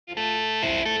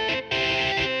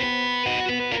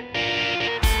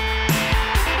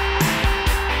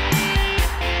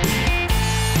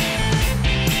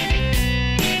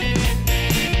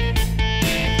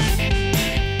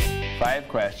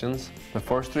questions. The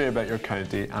first 3 are about your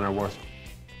county and are worth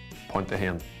a point to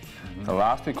him. The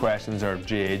last 2 questions are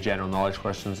GAA general knowledge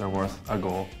questions and are worth a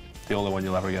goal. The only one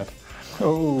you'll ever get.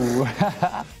 Oh.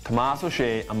 Tomás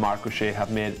O'Shea and Mark O'Shea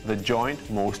have made the joint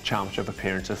most championship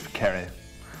appearances for Kerry.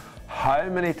 How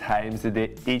many times did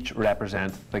they each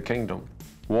represent the kingdom?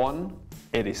 1,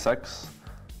 86,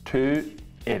 2,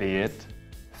 88,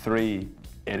 3,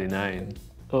 89.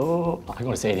 Oh, I'm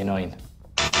going to say 89.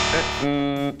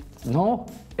 No?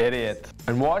 88.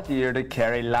 In what year did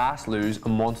Kerry last lose a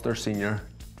Munster Senior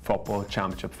Football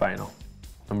Championship final?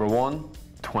 Number 1,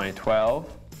 2012.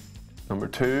 Number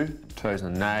 2,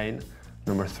 2009.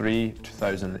 Number 3,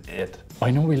 2008.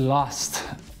 I know we lost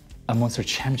a Munster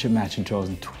Championship match in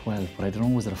 2012, but I don't know,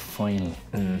 was it a final?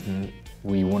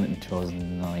 We won it in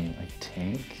 2009, I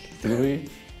think. Did we?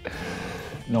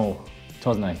 No,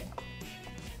 2009.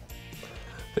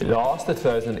 They lost the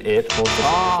 2008 Munster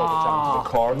Football Championship to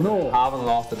Cork. No. Haven't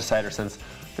lost the decider since.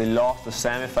 They lost the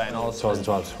semi-finals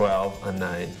 2012. 12 and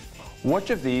 9. Which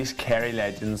of these Kerry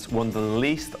legends won the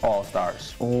least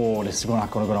All-Stars? Oh, this is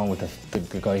not going to go down with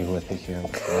the guy who I pick here.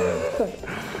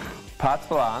 Pat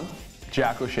Spillane,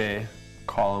 Jack O'Shea,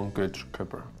 Colin Gooch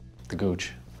Cooper. The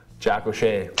Gooch. Jack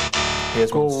O'Shea. He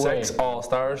has Go won away. 6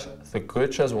 All-Stars. The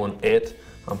Gooch has won 8,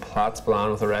 and Pat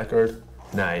Spillane with a record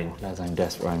 9. Lads, I'm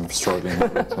desperate. I'm struggling.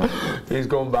 He's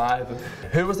going by.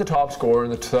 Who was the top scorer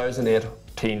in the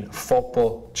 2018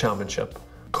 Football Championship?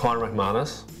 Conor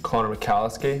McManus, Conor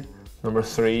McCalliskey, number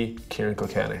 3, Kieran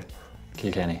Kilkenny.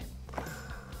 Kilkenny.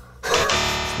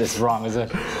 This is wrong, is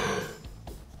it?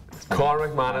 Conor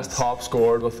McManus top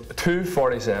scored with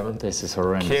 247. This is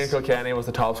horrendous. Kieran Kilkenny was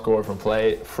the top scorer from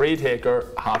play. Free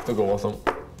taker, have to go with him.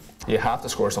 You have to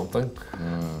score something.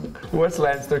 Which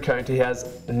Leinster county has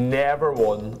never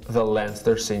won the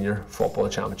Leinster Senior Football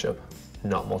Championship?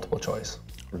 Not multiple choice.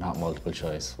 Not multiple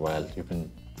choice. Well, you can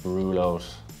rule out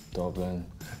Dublin.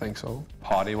 I think so.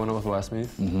 Paddy won it with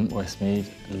Westmeath.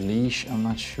 Westmeath. Laois, I'm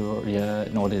not sure. Yeah,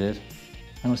 no, they did.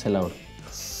 I'm going to say Loud.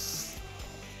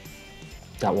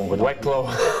 That won't go down. Wicklow.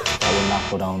 That will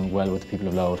not go down well with the people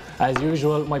of Loud. As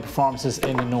usual, my performances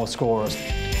in the no scores.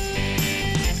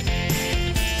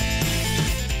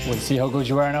 We'll see how good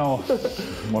you are now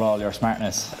with all your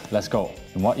smartness. Let's go.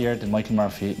 In what year did Michael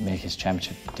Murphy make his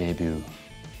championship debut?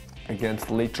 Against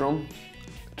Leitrim,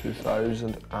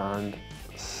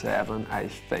 2007, I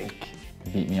think.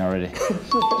 You beat me already.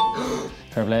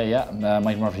 Fair play, yeah.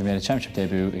 Michael Murphy made a championship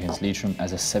debut against Leitrim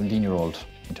as a 17-year-old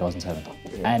in 2007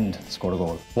 and scored a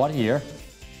goal. What year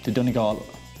did Donegal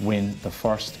win the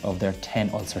first of their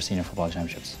 10 Ulster Senior Football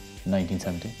Championships?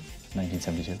 1970,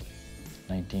 1972,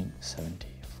 1974.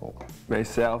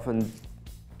 Myself and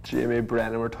Jamie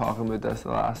Brennan were talking about this the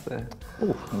last day.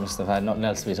 Oh, you must have had nothing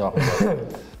else to be talking about.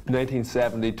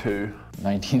 1972.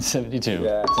 1972.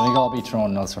 Yeah. Donegal beat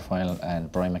Tyrone in Ulster final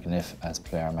and Brian McAniff as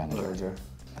player manager.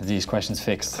 Are these questions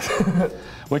fixed?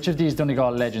 Which of these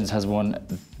Donegal legends has won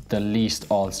the least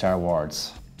All-Star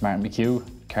awards? Martin McHugh,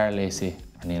 Carl Lacey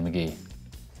or Neil McGee?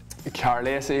 Carl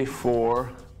Lacey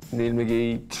 4, Neil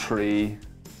McGee 3,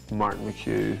 Martin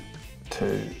McHugh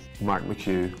 2. Martin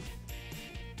McHugh.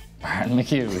 Martin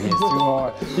McHugh, he has 2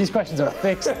 awards. These questions are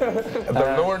fixed.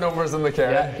 They're lower numbers than the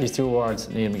Kerry. Yeah, he's 2 awards.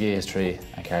 Neil McGee has 3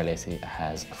 and Carl Lacey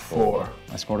has 4.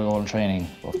 I scored a goal in training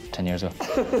about 10 years ago.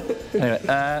 Anyway,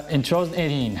 in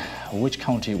 2018, which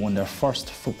county won their first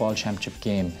football championship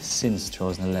game since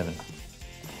 2011?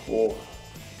 Whoa.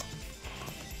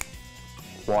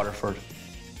 Waterford.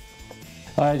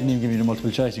 I didn't even give you the multiple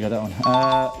choice, you got that one.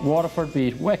 Waterford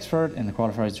beat Wexford in the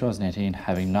qualifiers 2018,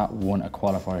 having not won a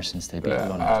qualifier since they beat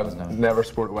London. I've never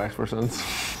supported Wexford since.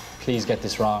 Please get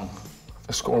this wrong.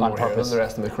 I scored more here than the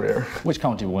rest of my career. Which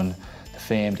county won the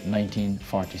famed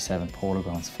 1947 Polo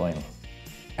Grounds final?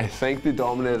 I think they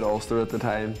dominated Ulster at the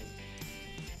time.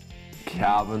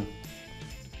 Cavan.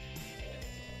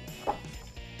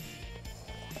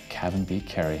 Cavan beat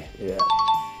Kerry. Yeah.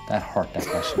 That hurt, that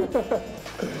question.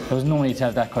 There was no need to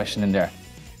have that question in there.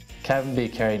 Cavan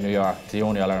beat Kerry, New York, the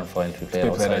only All-Ireland final to be played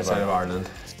outside of Ireland.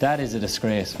 That is a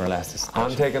disgrace for a last discussion.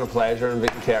 I'm taking a pleasure in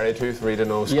beating Kerry 2-3 to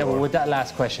no score. Yeah, but with that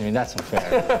last question, I mean, that's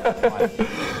unfair.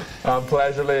 I'm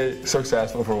pleasurably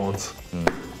successful for once.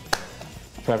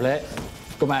 Fair play.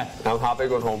 Good man. I'm happy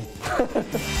going home.